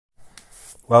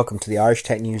Welcome to the Irish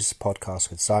Tech News podcast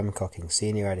with Simon Cocking,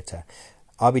 Senior Editor.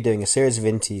 I'll be doing a series of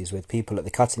interviews with people at the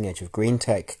cutting edge of green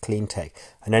tech, clean tech,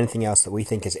 and anything else that we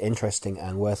think is interesting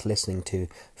and worth listening to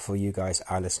for you guys,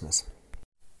 our listeners.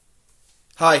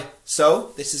 Hi,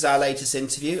 so this is our latest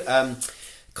interview.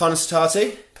 Conor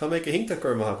Satatu.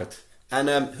 And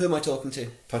who am I talking to?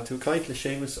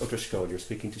 Seamus Ó Drisceoil. You're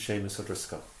speaking to Seamus Ó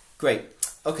Drisceoil. Great.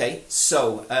 Okay,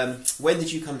 so when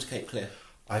did you come to Cape Clear?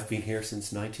 I've been here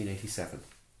since 1987.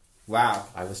 Wow.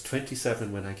 I was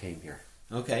 27 when I came here.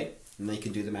 Okay, and they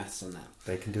can do the maths on that.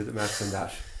 They can do the maths on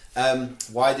that.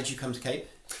 Why did you come to Cape?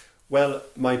 Well,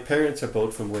 my parents are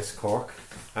both from West Cork,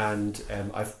 and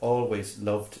I've always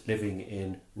loved living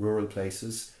in rural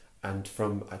places. And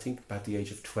from, I think, about the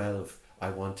age of 12,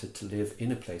 I wanted to live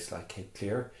in a place like Cape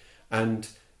Clear. And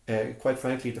quite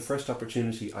frankly, the first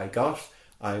opportunity I got,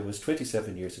 I was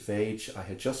 27 years of age. I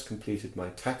had just completed my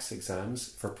tax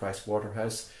exams for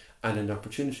Pricewaterhouse, and an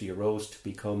opportunity arose to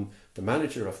become the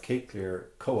manager of Cape Clear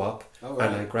Co-op, and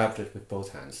I grabbed it with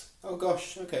both hands. Oh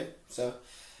gosh, okay. So,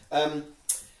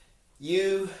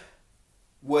 you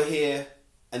were here,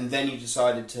 and then you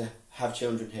decided to have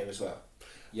children here as well.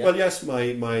 Yeah. Well, yes,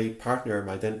 my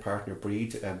then partner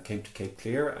Breed came to Cape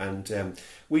Clear, and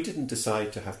we didn't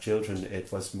decide to have children.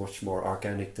 It was much more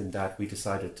organic than that. We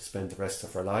decided to spend the rest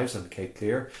of our lives on Cape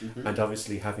Clear, and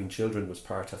obviously having children was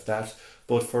part of that.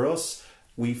 But for us,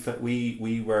 we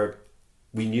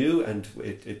knew, and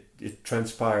it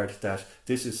transpired that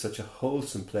this is such a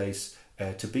wholesome place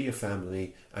to be a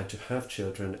family and to have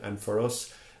children. And for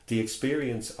us, the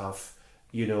experience of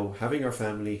having our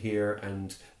family here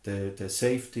and the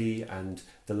safety and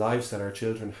the lives that our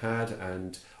children had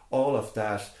and all of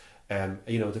that,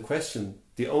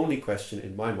 the only question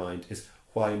in my mind is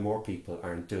why more people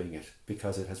aren't doing it,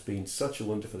 because it has been such a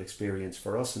wonderful experience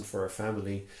for us and for our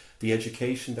family. The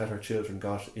education that our children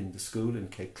got in the school in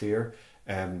Cape Clear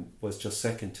was just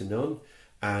second to none,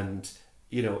 and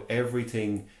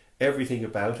everything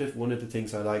about it. One of the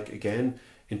things I like, again,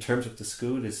 in terms of the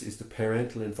school is the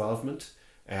parental involvement.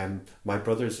 My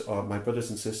brothers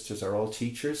and sisters are all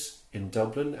teachers in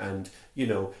Dublin, and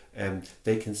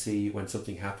they can see when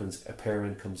something happens, a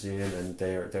parent comes in, and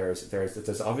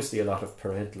there's obviously a lot of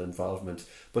parental involvement,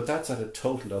 but that's at a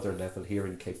total other level here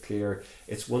in Cape Clear.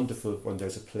 It's wonderful when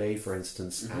there's a play, for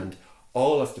instance, and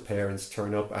all of the parents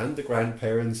turn up, and the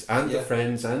grandparents, and the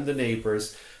friends, and the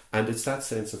neighbours, and it's that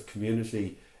sense of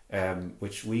community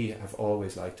which we have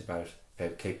always liked about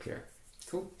Cape Clear.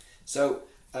 Cool. So,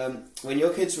 when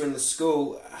your kids were in the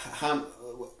school,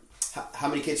 how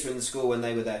many kids were in the school when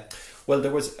they were there? Well,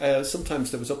 there was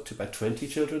sometimes there was up to about 20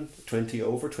 children, 20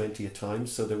 over 20 at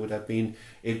times. So it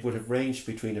would have ranged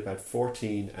between about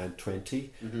 14 and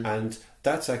 20, and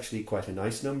that's actually quite a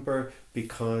nice number,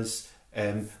 because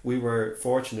we were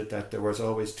fortunate that there was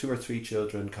always 2 or 3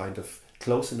 children kind of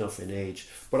close enough in age.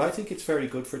 But I think it's very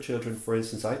good for children. For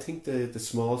instance, I think the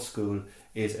small school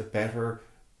is a better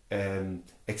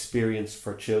experience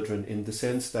for children, in the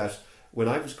sense that when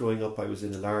I was growing up, I was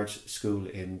in a large school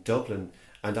in Dublin,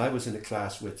 and I was in a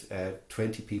class with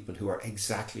 20 people who are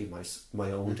exactly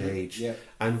my own age. Yeah.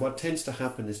 And what tends to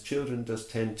happen is children just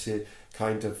tend to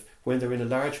kind of, when they're in a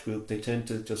large group, they tend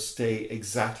to just stay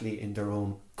exactly in their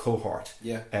own cohort.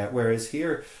 Yeah. Whereas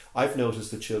here, I've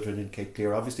noticed the children in Cape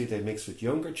Clear, obviously they mix with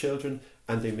younger children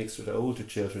and they mix with older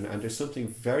children, and there's something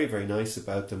very, very nice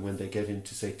about them when they get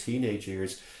into, say, teenage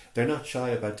years. They're not shy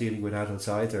about dealing with adults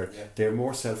either. Yeah. They're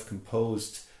more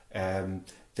self-composed.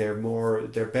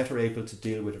 They're better able to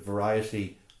deal with a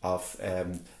variety of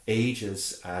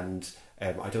ages, and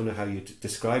I don't know how you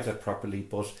describe that properly,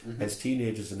 but as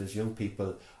teenagers and as young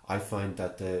people, I find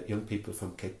that the young people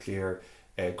from Cape Clear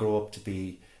grow up to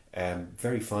be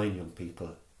very fine young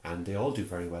people, and they all do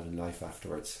very well in life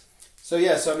afterwards. So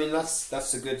I mean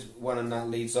that's a good one, and that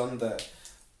leads on that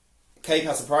Cape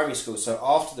has a primary school. So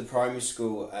after the primary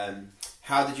school,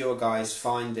 how did your guys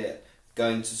find it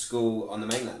going to school on the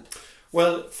mainland?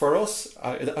 Well, for us,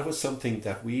 that was something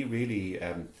that we really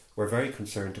were very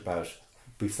concerned about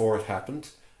before it happened,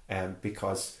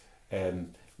 because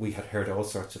we had heard all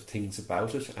sorts of things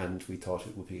about it, and we thought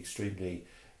it would be extremely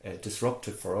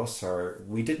disruptive for us, or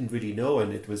we didn't really know,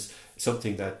 and it was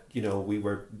something that we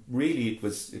were really, it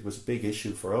was a big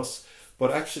issue for us.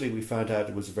 But actually, we found out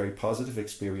it was a very positive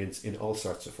experience in all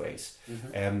sorts of ways.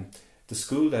 The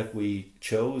school that we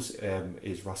chose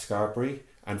is Roscarbery,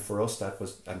 and for us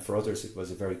and for others it was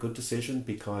a very good decision,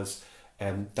 because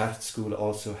that school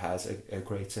also has a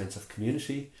great sense of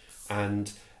community,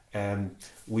 and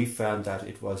we found that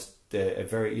it was a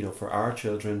very, for our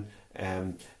children,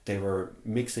 they were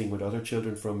mixing with other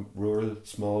children from rural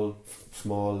small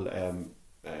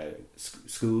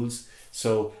schools.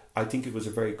 So I think it was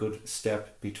a very good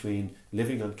step between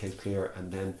living on Cape Clear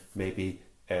and then maybe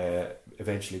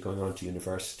eventually going on to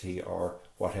university or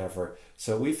whatever.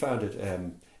 So we found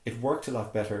it worked a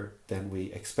lot better than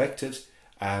we expected,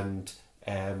 and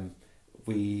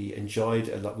we enjoyed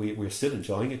a lot. We're still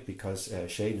enjoying it because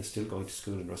Shane is still going to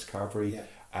school in Rosscarbery,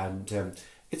 and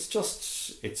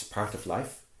it's part of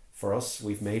life for us.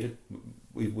 We've made it.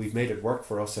 We've made it work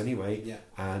for us anyway,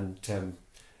 and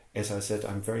as I said,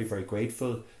 I'm very, very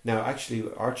grateful. Now, actually,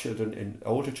 our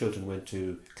older children went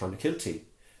to Clonakilty,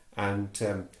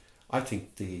 and I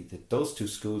think those two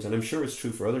schools, and I'm sure it's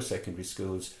true for other secondary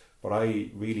schools, but I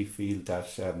really feel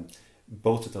that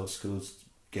both of those schools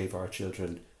gave our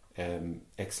children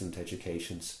excellent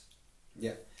educations.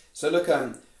 Yeah. So look,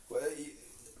 a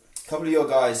couple of your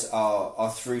guys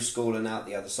are through school and out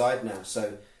the other side now.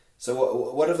 So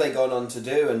what have they gone on to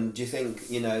do? And do you think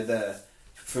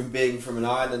from being from an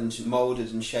island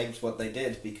moulded and shaped what they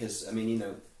did? Because I mean,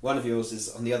 one of yours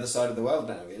is on the other side of the world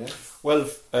now. Well,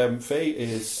 Faye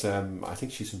is. I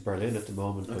think she's in Berlin at the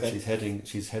moment, but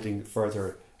she's heading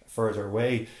further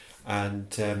away.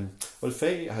 And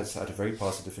Faye has had a very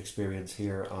positive experience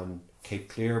here on Cape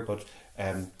Clear, but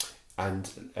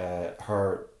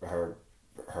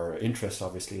her interest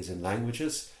obviously is in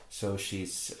languages, so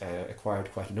she's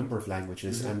acquired quite a number of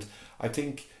languages, and I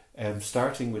think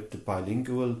starting with the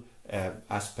bilingual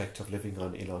aspect of living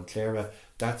on nOileán Chléire,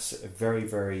 that's very,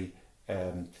 very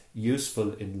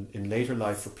useful in later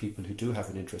life for people who do have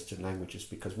an interest in languages,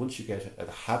 because once you get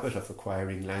a habit of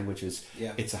acquiring languages,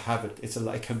 it's a habit.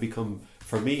 It can become,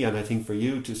 for me, and I think for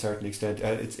you to a certain extent,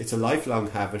 it's a lifelong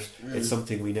habit. It's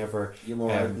something we never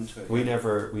we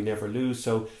never lose.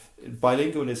 So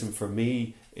bilingualism for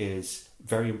me is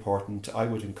very important. I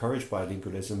would encourage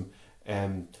bilingualism.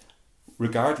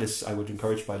 Regardless, I would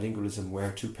encourage bilingualism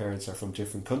where two parents are from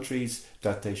different countries,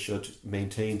 that they should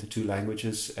maintain the two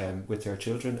languages with their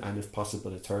children, and if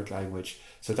possible a third language.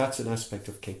 So that's an aspect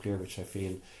of Cape Clear which I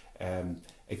feel,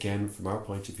 again, from our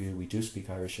point of view, we do speak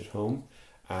Irish at home,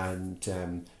 and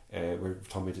we're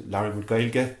talking about Larry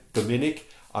Gaeilge, Dominic,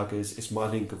 agus is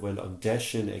malin go bhfuil an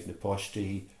deishin ag na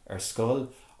postí scoil,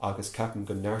 agus capan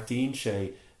go nartíonn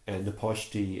sé na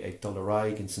postí ag dul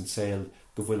araig in san saoil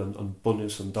go bhfuil an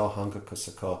bunús an dá hangachas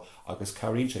acu, agus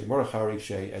caríonn sé mar a chairigh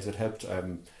sé, as it helped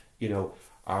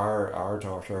our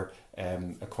daughter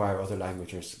acquire other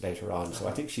languages later on. So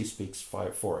I think she speaks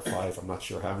 4 or 5, I'm not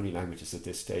sure how many languages at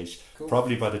this stage. Cool.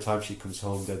 Probably by the time she comes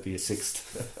home there'll be a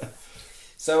 6th.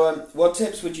 So what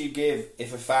tips would you give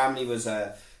if a family was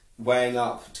weighing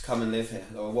up to come and live here,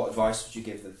 or what advice would you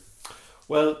give them?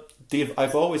 Well,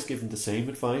 I've always given the same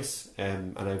advice,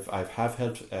 and I've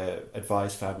helped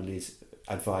advised families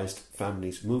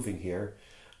moving here,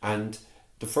 and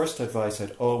the first advice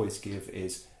I'd always give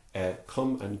is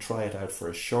come and try it out for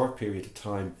a short period of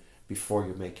time before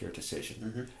you make your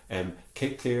decision.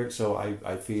 Cape Clear, so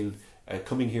I feel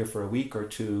coming here for a week or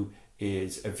two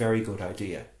is a very good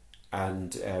idea,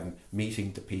 and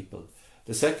meeting the people.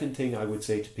 The second thing I would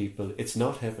say to people, it's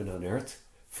not heaven on earth.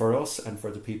 For us and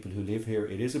for the people who live here,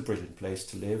 it is a brilliant place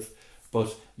to live,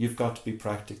 but you've got to be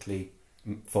practically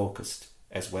focused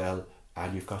as well,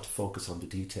 and you've got to focus on the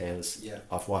details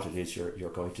of what it is you're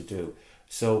going to do.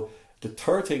 So the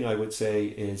third thing I would say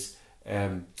is,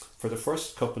 for the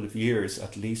first couple of years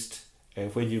at least,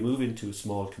 when you move into a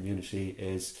small community,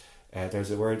 is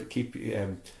there's a word,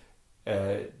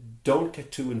 don't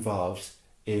get too involved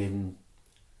in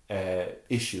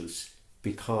issues,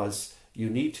 because you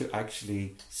need to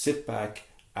actually sit back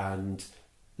and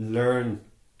learn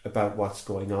about what's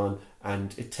going on,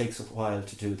 and it takes a while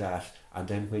to do that. And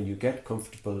then when you get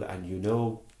comfortable and you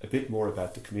know a bit more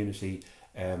about the community,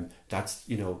 that's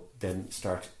then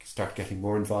start getting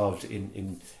more involved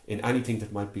in anything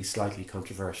that might be slightly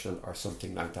controversial or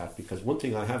something like that. Because one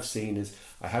thing I have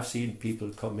seen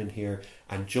people come in here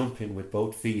and jump in with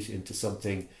both feet into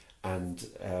something, and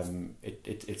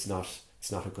it's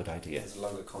not a good idea. There's a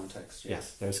longer context.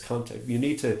 Yes, there's context. You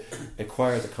need to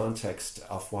acquire the context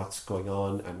of what's going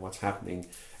on and what's happening,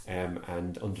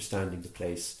 and understanding the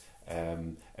place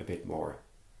a bit more.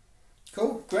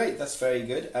 Cool, great, that's very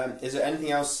good. Is there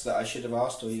anything else that I should have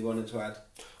asked or you wanted to add?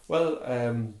 Well,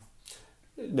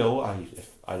 no,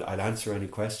 I'll answer any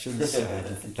questions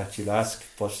that you'll ask,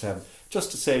 but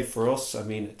just to say, for us, I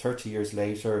mean, 30 years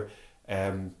later,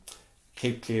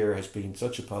 Cape Clear has been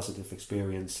such a positive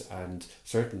experience, and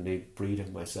certainly Breed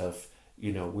and myself,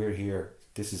 we're here,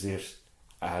 this is it,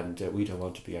 and we don't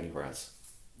want to be anywhere else.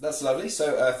 That's lovely.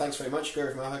 So thanks very much,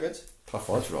 Gurv Mahagad. Tá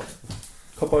fáilte, Rob.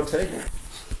 Cup on tea.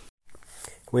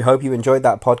 We hope you enjoyed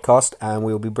that podcast, and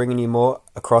we will be bringing you more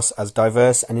across as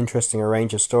diverse and interesting a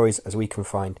range of stories as we can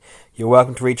find. You're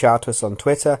welcome to reach out to us on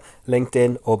Twitter,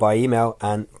 LinkedIn, or by email,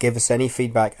 and give us any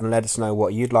feedback and let us know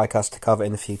what you'd like us to cover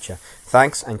in the future.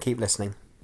 Thanks, and keep listening.